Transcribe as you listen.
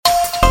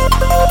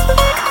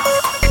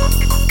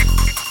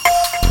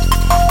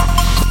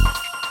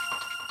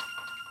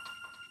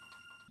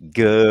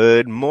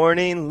Good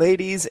morning,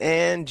 ladies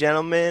and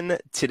gentlemen.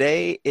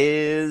 Today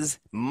is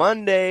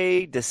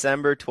Monday,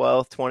 December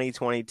 12th,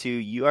 2022.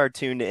 You are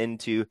tuned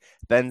into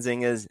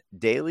Benzinga's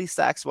Daily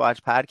Stocks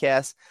Watch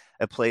podcast,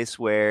 a place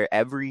where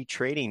every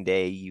trading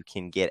day you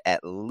can get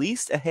at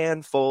least a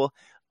handful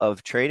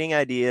of trading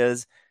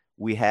ideas.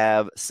 We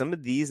have some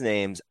of these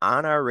names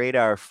on our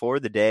radar for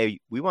the day.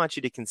 We want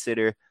you to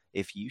consider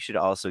if you should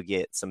also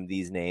get some of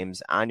these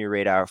names on your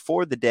radar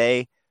for the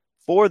day,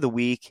 for the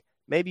week.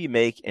 Maybe you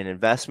make an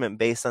investment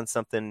based on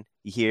something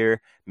you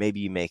hear.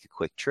 Maybe you make a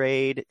quick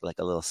trade, like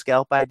a little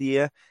scalp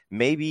idea.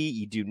 Maybe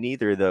you do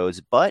neither of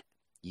those, but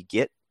you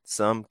get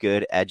some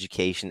good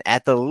education.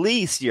 At the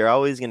least, you're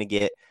always going to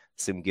get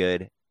some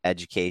good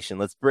education.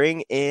 Let's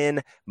bring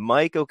in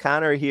Mike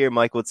O'Connor here.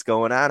 Mike, what's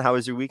going on? How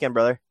was your weekend,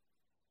 brother?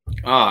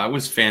 Oh, it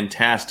was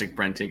fantastic,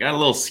 Brenty. Got a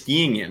little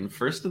skiing in.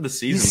 First of the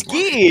season. You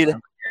skied?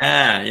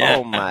 Yeah.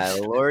 Oh, my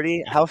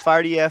lordy. How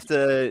far do you have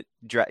to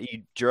drive?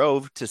 You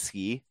drove to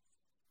ski?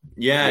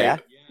 Yeah.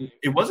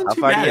 It wasn't How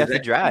too far bad. do you have to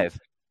drive?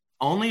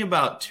 Only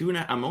about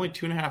I'm only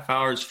 2.5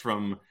 hours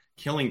from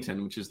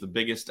Killington, which is the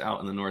biggest out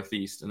in the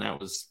Northeast, and that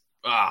was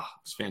it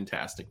was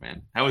fantastic,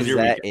 man. How was your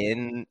weekend? Is that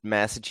in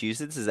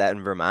Massachusetts? Is that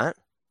in Vermont?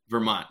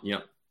 Vermont,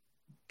 yep.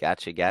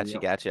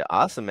 Gotcha.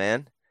 Awesome,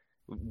 man.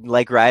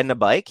 Like riding a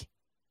bike?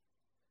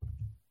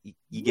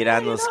 You get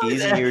on those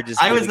skis and you were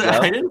just I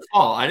didn't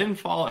fall. I didn't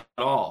fall at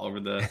all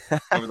over the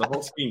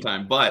whole skiing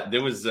time, but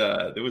there was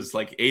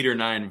like 8 or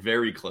 9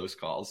 very close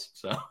calls.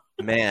 So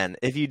man,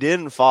 if you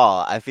didn't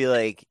fall, I feel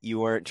like you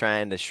weren't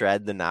trying to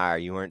shred the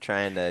gnar. You weren't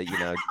trying to,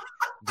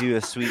 do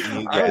a sweet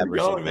meat grab or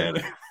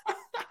something.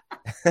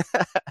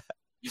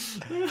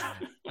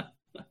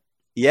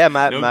 Yeah,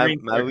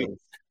 my week.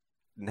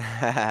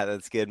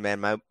 That's good,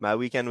 man. My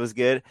weekend was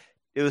good.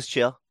 It was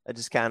chill. I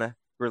just kind of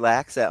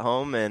relaxed at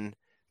home and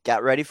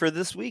got ready for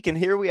this week, and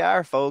here we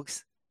are,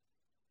 folks.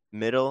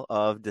 Middle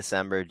of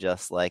December,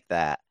 just like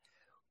that.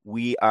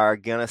 We are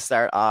going to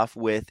start off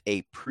with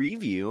a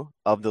preview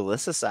of the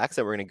list of stocks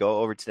that we're going to go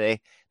over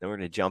today. Then we're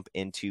going to jump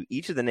into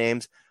each of the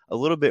names a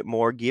little bit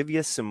more, give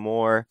you some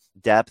more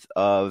depth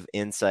of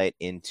insight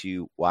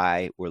into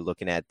why we're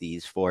looking at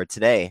these for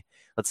today.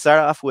 Let's start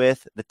off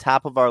with the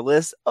top of our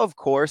list. Of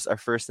course, our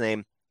first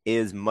name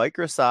is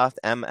Microsoft,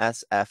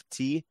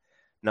 MSFT.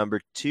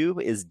 Number 2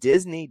 is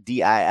Disney,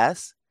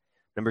 DIS.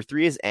 Number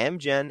 3 is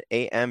Amgen,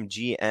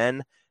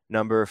 AMGN.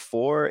 Number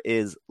 4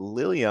 is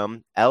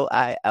LILM,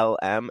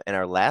 LILM. And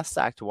our last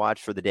stock to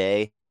watch for the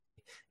day,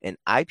 an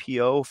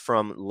IPO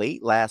from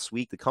late last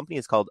week. The company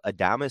is called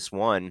Adamas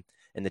One,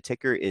 and the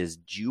ticker is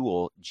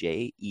JEWL,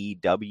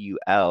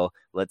 JEWL.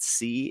 Let's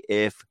see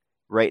if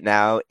right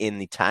now, in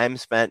the time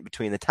spent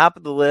between the top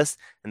of the list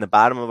and the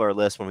bottom of our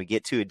list, when we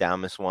get to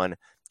Adamas One,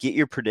 get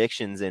your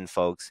predictions in,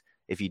 folks.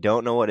 If you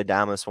don't know what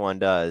Adamas One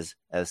does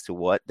as to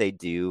what they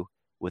do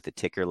with a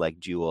ticker like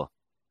JEWL.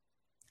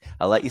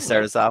 I'll let you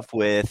start us off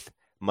with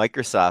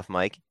Microsoft,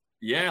 Mike.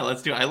 Yeah,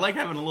 let's do it. I like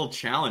having a little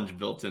challenge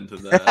built into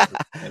the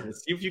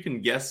see if you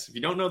can guess. If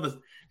you don't know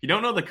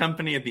the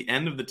company at the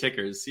end of the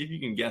tickers, see if you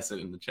can guess it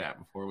in the chat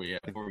before we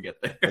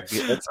get there.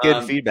 That's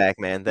good feedback,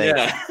 man.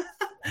 Thanks.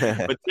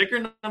 Yeah. But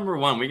ticker number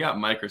 1, we got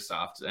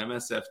Microsoft,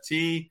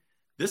 MSFT.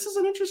 This is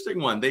an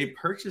interesting one. They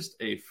purchased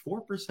a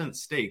 4%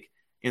 stake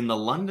in the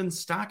London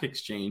Stock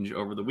Exchange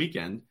over the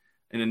weekend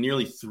in a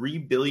nearly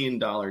 $3 billion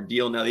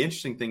deal. Now, the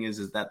interesting thing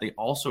is that they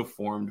also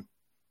formed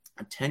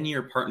a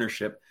 10-year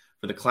partnership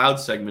for the cloud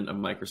segment of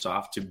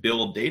Microsoft to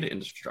build data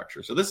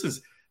infrastructure. So this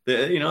is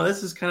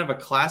kind of a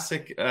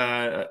classic,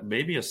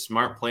 maybe a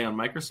smart play on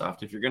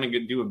Microsoft. If you're going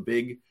to do a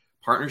big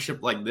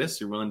partnership like this,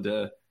 you're willing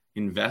to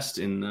invest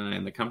in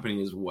the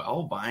company as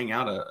well, buying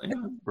out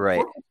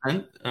right.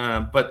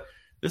 4%. But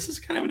this is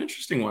kind of an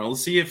interesting one. We'll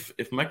see if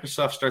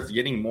Microsoft starts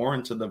getting more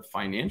into the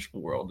financial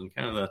world and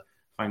kind of the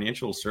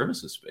financial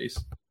services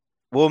space.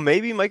 Well,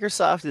 maybe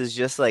Microsoft is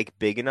just like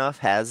big enough,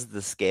 has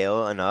the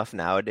scale enough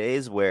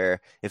nowadays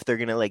where if they're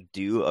going to like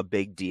do a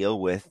big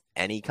deal with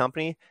any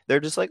company,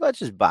 they're just like, let's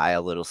just buy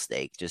a little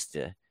stake just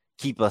to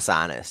keep us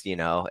honest,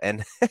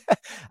 and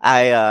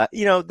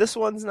this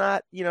one's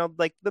not,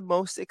 like the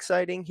most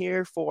exciting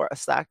here for a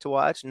stock to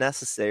watch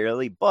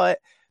necessarily, but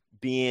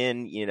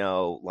being,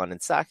 London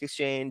Stock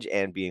Exchange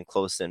and being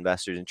close to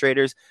investors and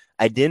traders,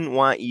 I didn't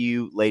want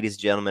you, ladies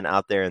and gentlemen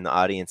out there in the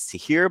audience, to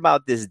hear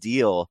about this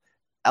deal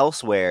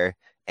elsewhere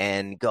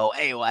and go,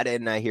 hey, why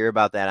didn't I hear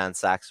about that on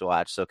Stocks to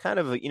Watch? So kind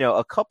of,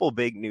 a couple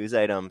big news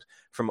items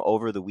from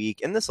over the week,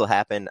 and this will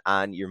happen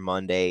on your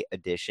Monday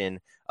edition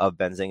of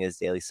Benzinga's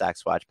Daily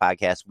Stocks to Watch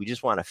podcast. We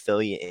just want to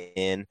fill you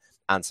in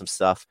on some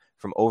stuff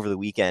from over the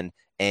weekend.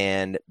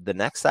 And the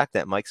next stock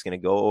that Mike's going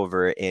to go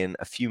over in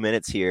a few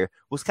minutes here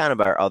was kind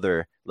of our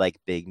other like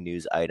big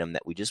news item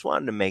that we just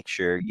wanted to make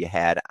sure you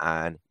had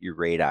on your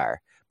radar.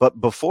 But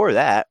before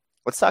that,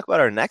 let's talk about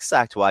our next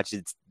stock to watch.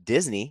 It's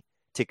Disney,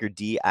 ticker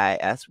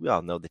DIS. We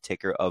all know the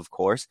ticker, of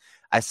course.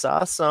 I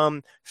saw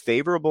some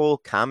favorable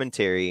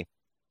commentary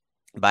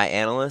by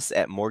analysts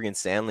at Morgan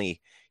Stanley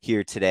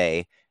here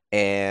today.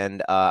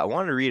 And I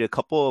want to read a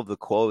couple of the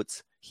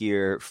quotes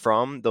here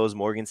from those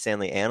Morgan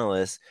Stanley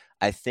analysts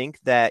I think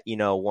that,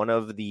 one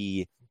of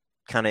the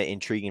kind of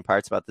intriguing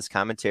parts about this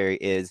commentary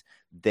is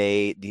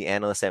the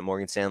analysts at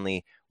Morgan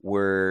Stanley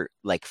were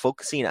like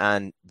focusing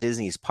on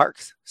Disney's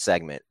parks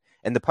segment.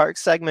 And the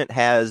parks segment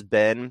has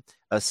been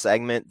a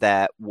segment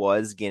that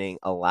was getting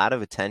a lot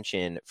of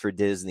attention for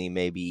Disney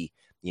maybe,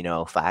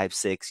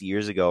 5-6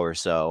 years ago or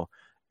so.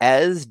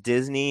 As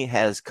Disney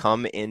has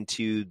come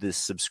into the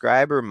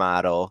subscriber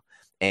model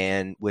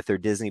and with their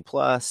Disney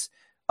Plus,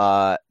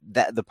 that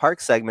the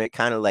park segment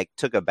kind of like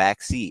took a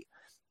back seat.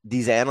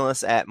 These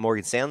analysts at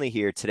Morgan Stanley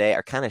here today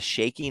are kind of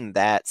shaking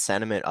that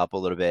sentiment up a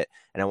little bit.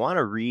 And I want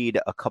to read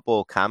a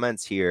couple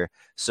comments here.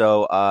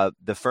 So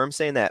the firm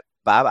saying that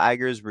Bob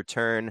Iger's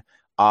return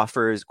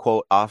offers,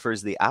 quote,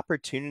 offers the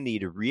opportunity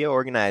to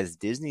reorganize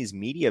Disney's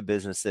media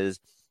businesses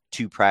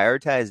to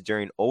prioritize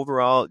during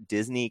overall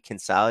Disney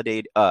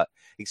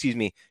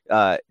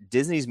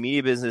Disney's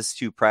media business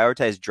to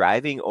prioritize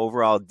driving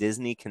overall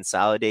Disney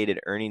consolidated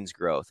earnings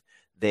growth.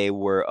 They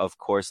were, of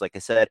course, like I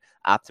said,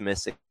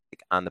 optimistic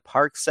on the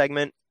parks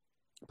segment.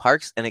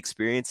 Parks and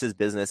experiences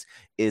business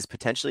is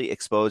potentially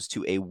exposed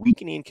to a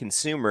weakening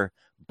consumer,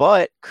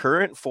 but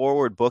current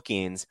forward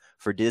bookings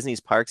for Disney's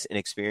parks and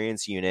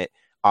experience unit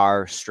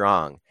are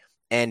strong.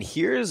 And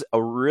here's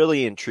a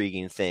really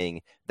intriguing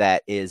thing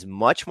that is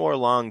much more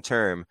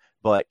long-term,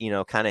 but,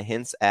 kind of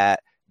hints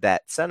at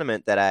that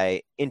sentiment that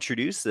I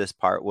introduced this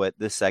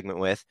segment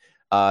with.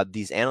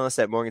 These analysts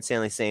at Morgan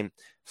Stanley saying,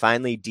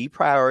 finally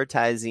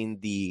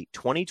deprioritizing the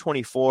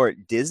 2024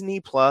 Disney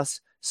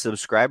Plus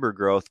subscriber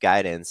growth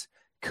guidance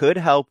could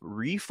help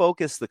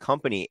refocus the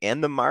company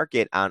and the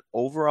market on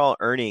overall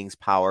earnings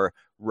power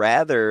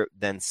rather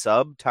than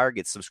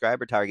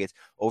subscriber targets.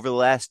 Over the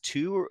last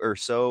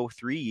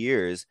 3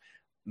 years,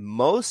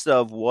 most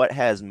of what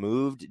has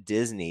moved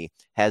Disney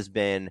has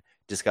been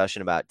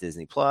discussion about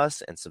Disney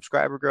Plus and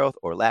subscriber growth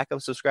or lack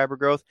of subscriber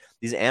growth.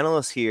 These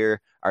analysts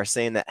here are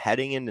saying that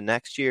heading into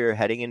next year,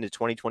 heading into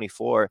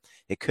 2024,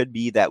 it could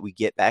be that we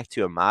get back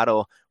to a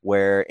model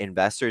where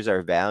investors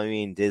are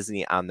valuing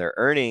Disney on their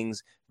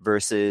earnings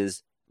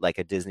versus like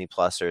a Disney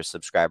Plus or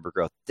subscriber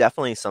growth.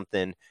 Definitely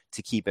something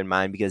to keep in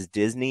mind because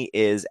Disney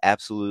is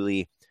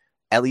absolutely,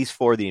 at least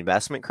for the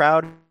investment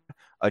crowd,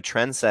 a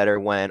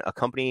trendsetter when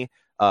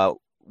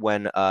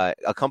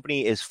a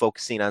company is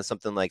focusing on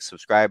something like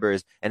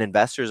subscribers and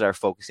investors are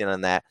focusing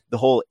on that, the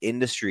whole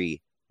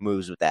industry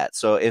moves with that.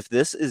 So if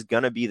this is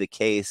going to be the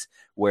case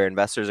where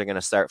investors are going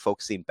to start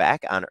focusing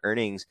back on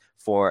earnings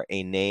for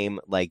a name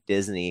like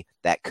Disney,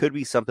 that could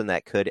be something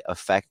that could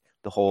affect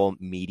the whole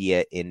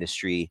media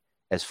industry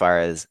as far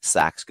as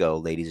stocks go,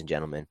 ladies and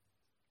gentlemen.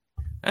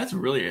 That's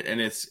really,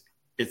 and I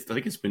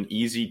think it's been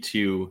easy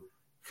to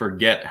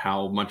forget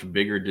how much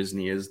bigger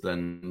Disney is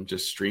than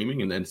just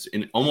streaming. And then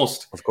seems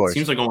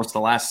like almost the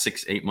last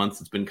 6-8 months,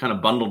 it's been kind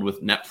of bundled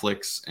with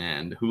Netflix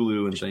and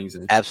Hulu and things.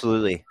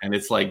 Absolutely. And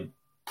it's like,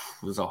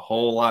 there's a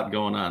whole lot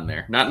going on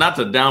there. Not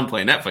to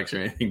downplay Netflix or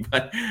anything,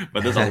 but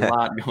there's a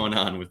lot going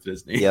on with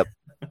Disney. Yep.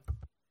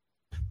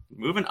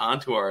 Moving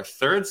on to our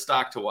third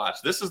stock to watch.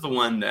 This is the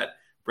one that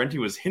Brenty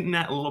was hinting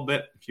at a little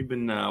bit. If you've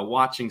been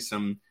watching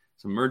some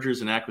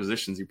mergers and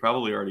acquisitions, you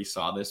probably already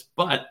saw this,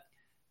 but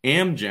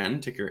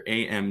Amgen, ticker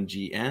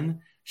AMGN,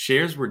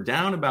 shares were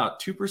down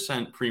about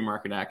 2%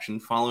 pre-market action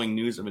following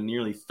news of a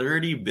nearly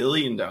 $30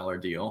 billion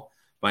deal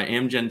by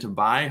Amgen to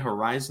buy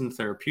Horizon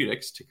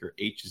Therapeutics, ticker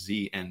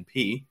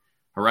HZNP.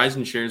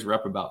 Horizon shares were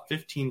up about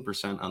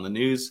 15% on the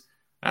news.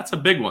 That's a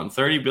big one,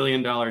 $30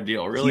 billion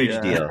deal. Really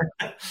huge deal.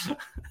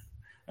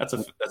 That's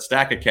a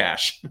stack of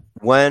cash.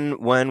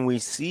 When we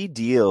see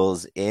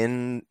deals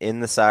in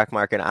the stock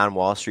market on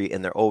Wall Street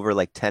and they're over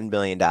like $10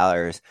 billion,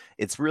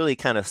 it's really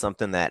kind of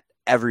something that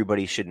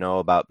everybody should know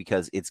about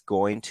because it's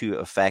going to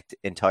affect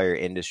entire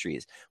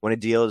industries. When a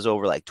deal is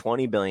over like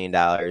 $20 billion,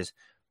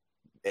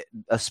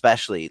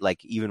 especially,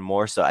 like even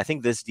more so. I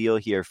think this deal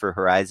here for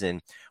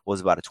Horizon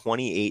was about a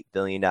 $28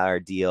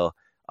 billion deal.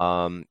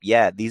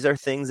 These are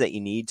things that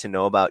you need to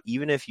know about.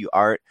 Even if you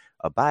aren't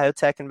a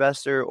biotech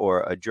investor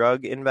or a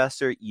drug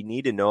investor, you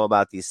need to know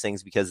about these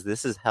things because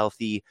this is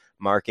healthy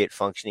market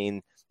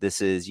functioning. This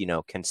is,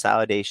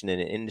 consolidation in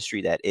an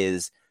industry that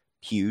is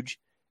huge.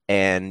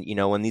 And,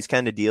 when these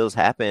kind of deals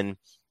happen,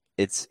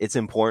 it's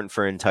important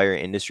for entire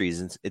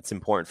industries. It's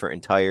important for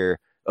entire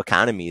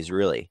economies,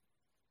 really.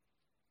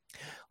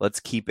 Let's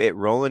keep it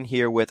rolling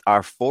here with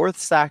our fourth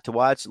stock to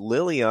watch,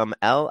 LILM,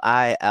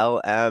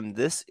 LILM.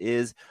 This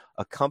is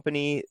a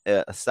company,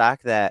 a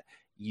stock that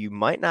you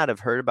might not have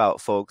heard about,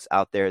 folks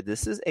out there.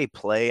 This is a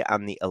play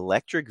on the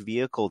electric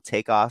vehicle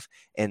takeoff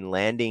and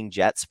landing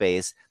jet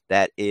space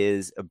that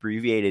is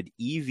abbreviated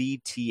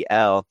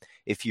EVTL.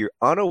 If you're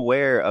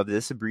unaware of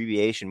this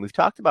abbreviation, we've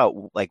talked about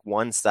like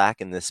one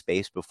stock in this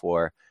space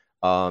before.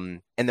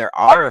 And there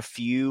are a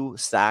few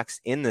stocks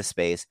in this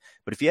space,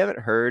 but if you haven't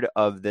heard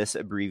of this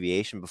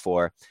abbreviation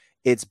before,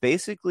 it's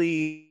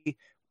basically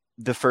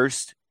the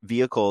first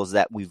vehicles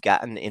that we've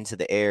gotten into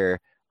the air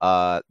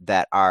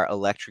that are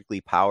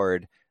electrically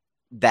powered,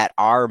 that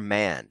are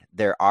manned.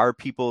 There are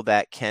people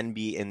that can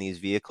be in these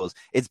vehicles.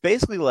 It's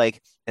basically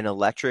like an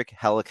electric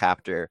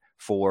helicopter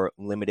for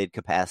limited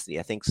capacity.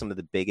 I think some of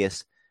the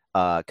biggest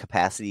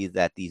capacity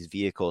that these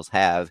vehicles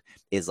have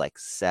is like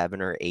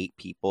 7 or 8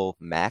 people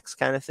max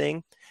kind of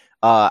thing.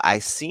 I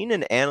seen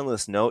an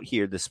analyst note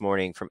here this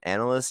morning from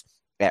analysts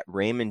at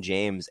Raymond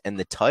James, and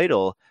the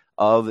title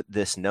of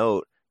this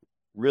note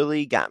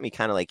really got me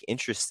kind of like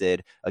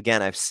interested.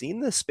 Again, I've seen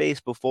this space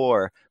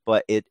before,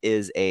 but it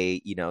is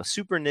a,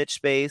 super niche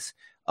space.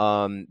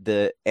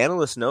 The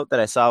analyst note that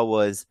I saw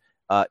was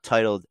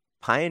titled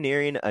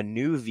Pioneering a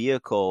New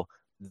Vehicle,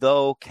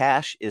 Though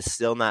Cash is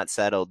Still Not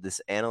Settled. This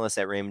analyst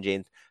at Raymond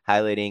James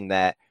highlighting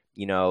that,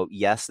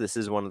 yes, this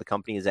is one of the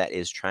companies that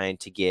is trying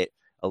to get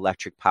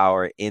electric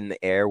power in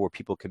the air where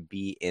people can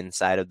be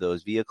inside of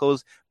those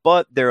vehicles,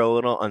 but they're a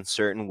little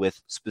uncertain with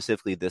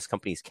specifically this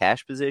company's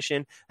cash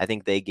position. I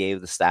think they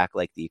gave the stock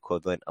like the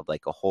equivalent of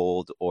like a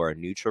hold or a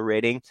neutral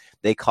rating.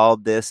 They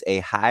called this a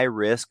high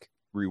risk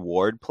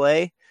reward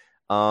play.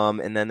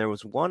 And then there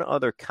was one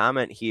other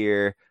comment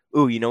here.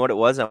 Ooh, you know what it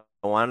was? I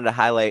wanted to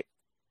highlight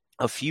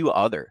a few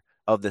other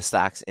of the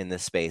stocks in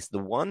this space. The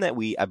one that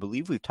I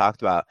believe we've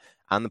talked about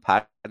on the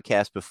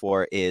podcast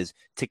before is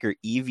ticker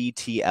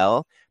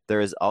EVTL. There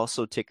is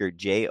also ticker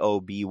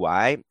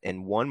JOBY,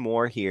 and one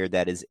more here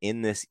that is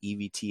in this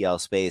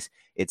EVTL space.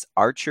 It's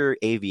Archer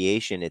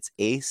Aviation. It's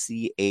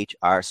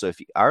ACHR. So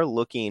if you are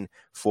looking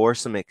for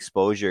some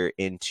exposure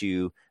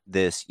into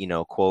this,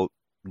 quote,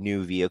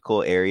 new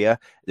vehicle area,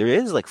 there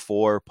is like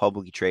 4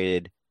 publicly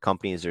traded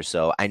companies or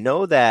so. I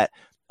know that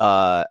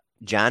John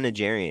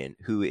Najarian,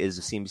 who is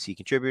a CNBC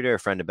contributor, a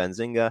friend of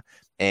Benzinga,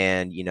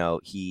 and,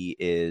 he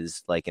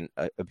is like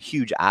a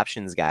huge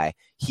options guy.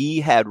 He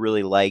had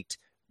really liked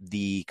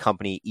the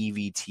company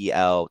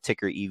EVTL,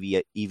 ticker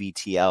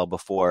EVTL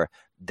before.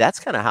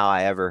 That's kind of how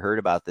I ever heard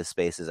about this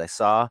space, is I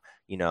saw,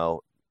 an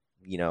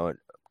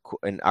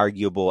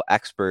arguable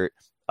expert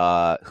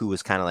who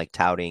was kind of like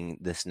touting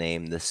this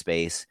name, this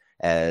space,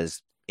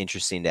 as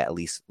interesting to at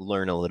least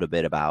learn a little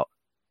bit about.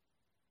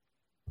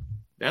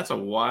 That's a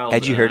wild.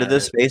 Had you heard of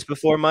this space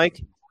before,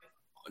 Mike?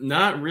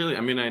 Not really.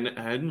 I mean,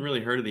 I hadn't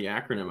really heard of the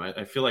acronym.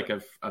 I feel like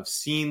I've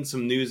seen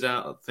some news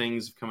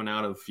things coming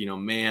out of,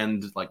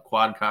 manned like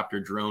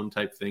quadcopter drone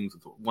type things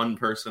with one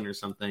person or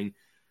something.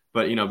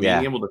 But,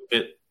 being able to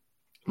fit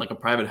like a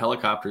private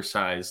helicopter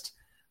sized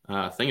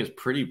thing is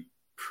pretty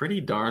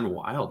darn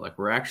wild. Like,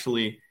 we're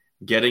actually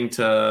getting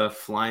to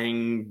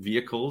flying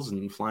vehicles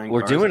and flying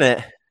We're cars. doing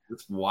it.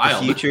 It's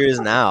wild. The future is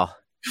now.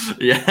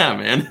 Yeah,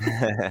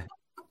 man.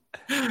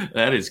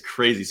 That is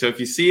crazy. So if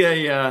you see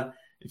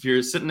if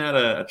you're sitting at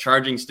a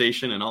charging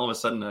station and all of a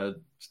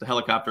sudden just a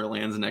helicopter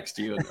lands next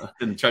to you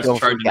and tries to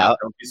charge you out,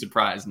 don't be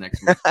surprised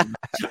next week.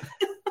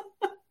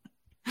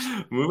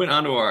 Moving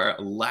on to our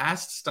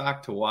last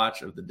stock to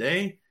watch of the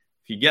day.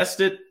 If you guessed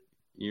it,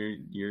 you're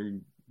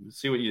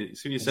see what you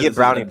said. Get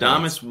brownie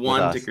Adamas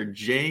 1, ticker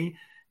JEWL.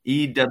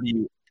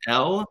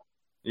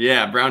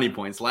 Yeah, brownie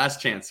points. Last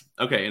chance.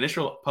 Okay,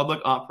 initial public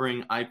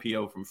offering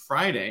IPO from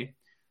Friday,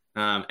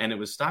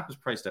 and stock was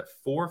priced at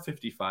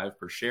 $4.55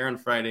 per share on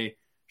Friday.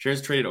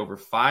 Shares traded over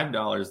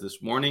 $5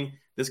 this morning.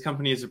 This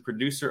company is a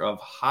producer of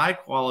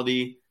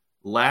high-quality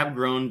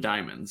lab-grown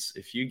diamonds.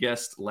 If you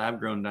guessed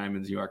lab-grown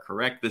diamonds, you are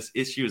correct. This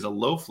issue is a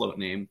low-float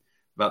name,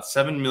 about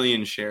 7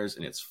 million shares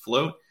in its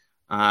float.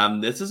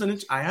 This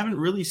is I haven't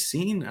really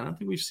seen. I don't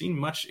think we've seen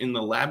much in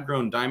the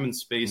lab-grown diamond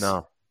space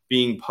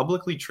being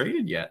publicly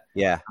traded yet.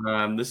 Yeah.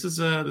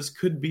 This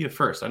could be a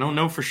first. I don't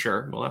know for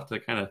sure. We'll have to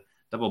kind of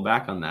double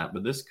back on that,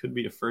 but this could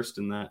be a first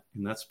in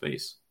that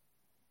space.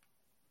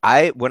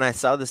 When I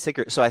saw this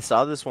ticker, so I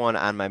saw this one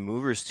on my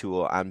movers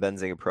tool on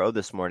Benzinga Pro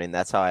this morning.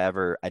 That's how I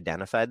ever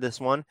identified this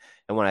one.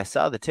 And when I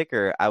saw the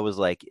ticker, I was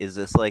like, is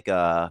this like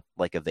a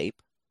vape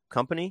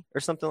company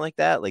or something like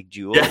that? Like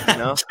JEWL,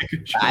 Yeah.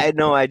 I had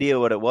no idea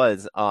what it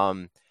was.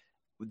 When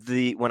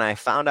I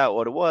found out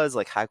what it was,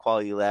 like high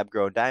quality lab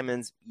grown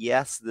diamonds,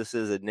 yes, this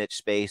is a niche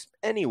space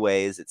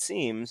anyways, it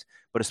seems,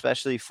 but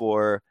especially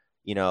for,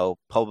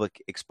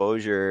 public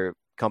exposure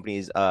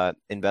companies,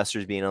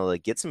 investors being able to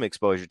get some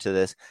exposure to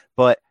this.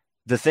 But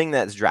the thing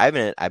that's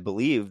driving it, I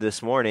believe,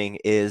 this morning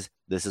is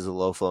this is a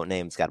low float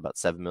name. It's got about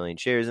 7 million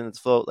shares in its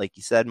float. Like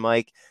you said,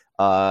 Mike,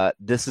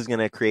 this is going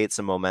to create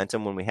some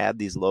momentum when we have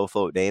these low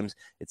float names.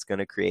 It's going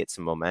to create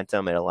some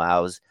momentum. It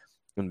allows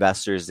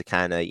investors to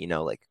kind of,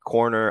 like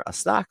corner a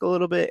stock a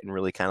little bit and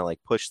really kind of like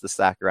push the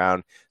stock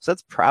around. So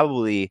that's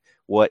probably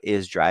what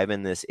is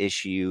driving this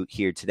issue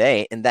here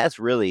today. And that's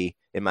really,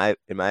 in my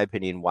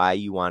opinion, why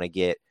you want to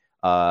get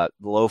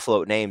low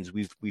float names.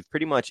 We've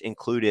pretty much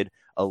included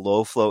a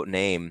low float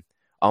name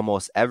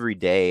almost every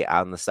day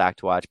on the Stock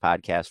to Watch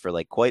podcast for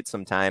like quite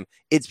some time.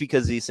 It's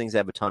because these things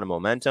have a ton of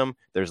momentum.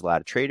 There's a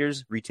lot of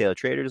traders, retail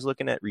investors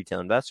looking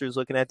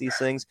at these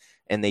things,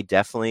 and they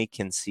definitely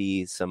can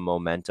see some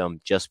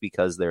momentum just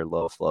because they're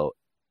low float.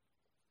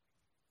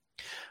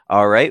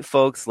 All right,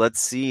 folks,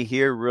 let's see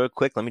here real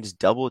quick. Let me just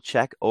double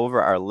check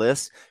over our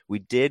list. We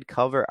did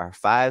cover our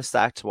 5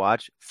 stock to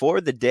watch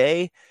for the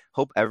day.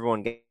 Hope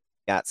everyone got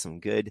got some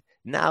good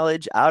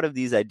knowledge out of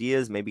these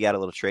ideas, maybe got a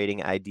little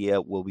trading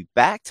idea. We'll be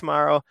back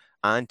tomorrow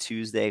on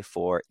Tuesday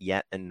for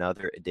yet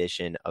another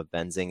edition of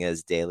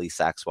Benzinga's Daily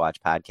Stocks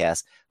Watch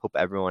podcast. Hope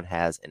everyone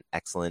has an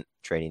excellent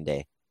trading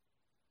day.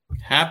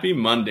 Happy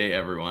Monday,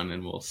 everyone,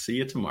 and we'll see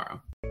you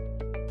tomorrow.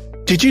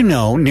 Did you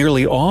know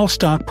nearly all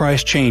stock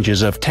price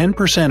changes of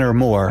 10% or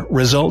more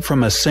result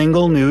from a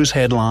single news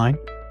headline?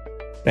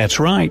 That's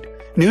right.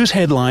 News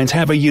headlines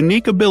have a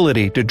unique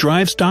ability to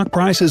drive stock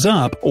prices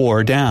up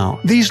or down.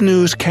 These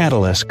news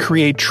catalysts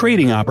create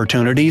trading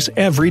opportunities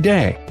every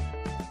day.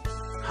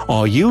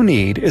 All you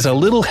need is a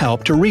little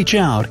help to reach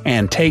out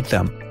and take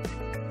them.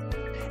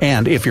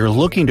 And if you're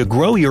looking to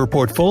grow your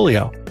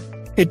portfolio,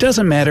 it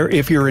doesn't matter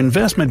if your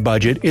investment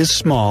budget is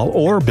small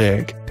or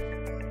big.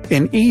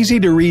 An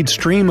easy-to-read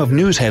stream of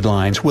news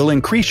headlines will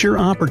increase your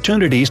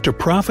opportunities to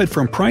profit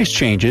from price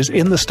changes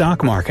in the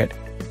stock market,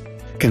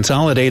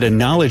 consolidate a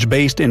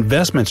knowledge-based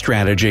investment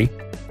strategy,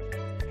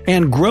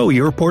 and grow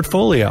your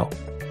portfolio.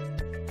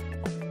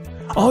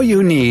 All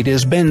you need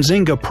is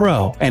Benzinga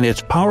Pro and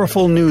its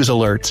powerful news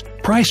alerts,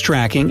 price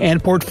tracking,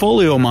 and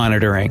portfolio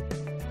monitoring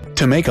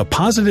to make a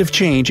positive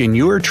change in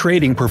your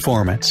trading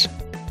performance.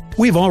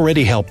 We've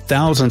already helped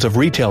thousands of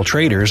retail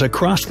traders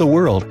across the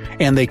world,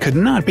 and they could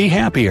not be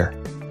happier.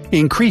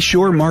 Increase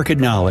your market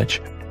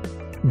knowledge,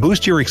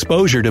 boost your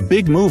exposure to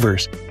big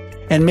movers,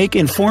 and make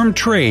informed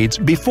trades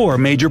before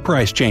major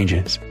price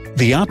changes.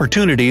 The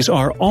opportunities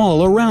are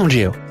all around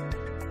you.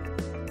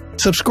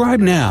 Subscribe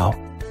now,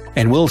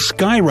 and we'll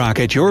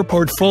skyrocket your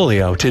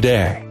portfolio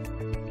today.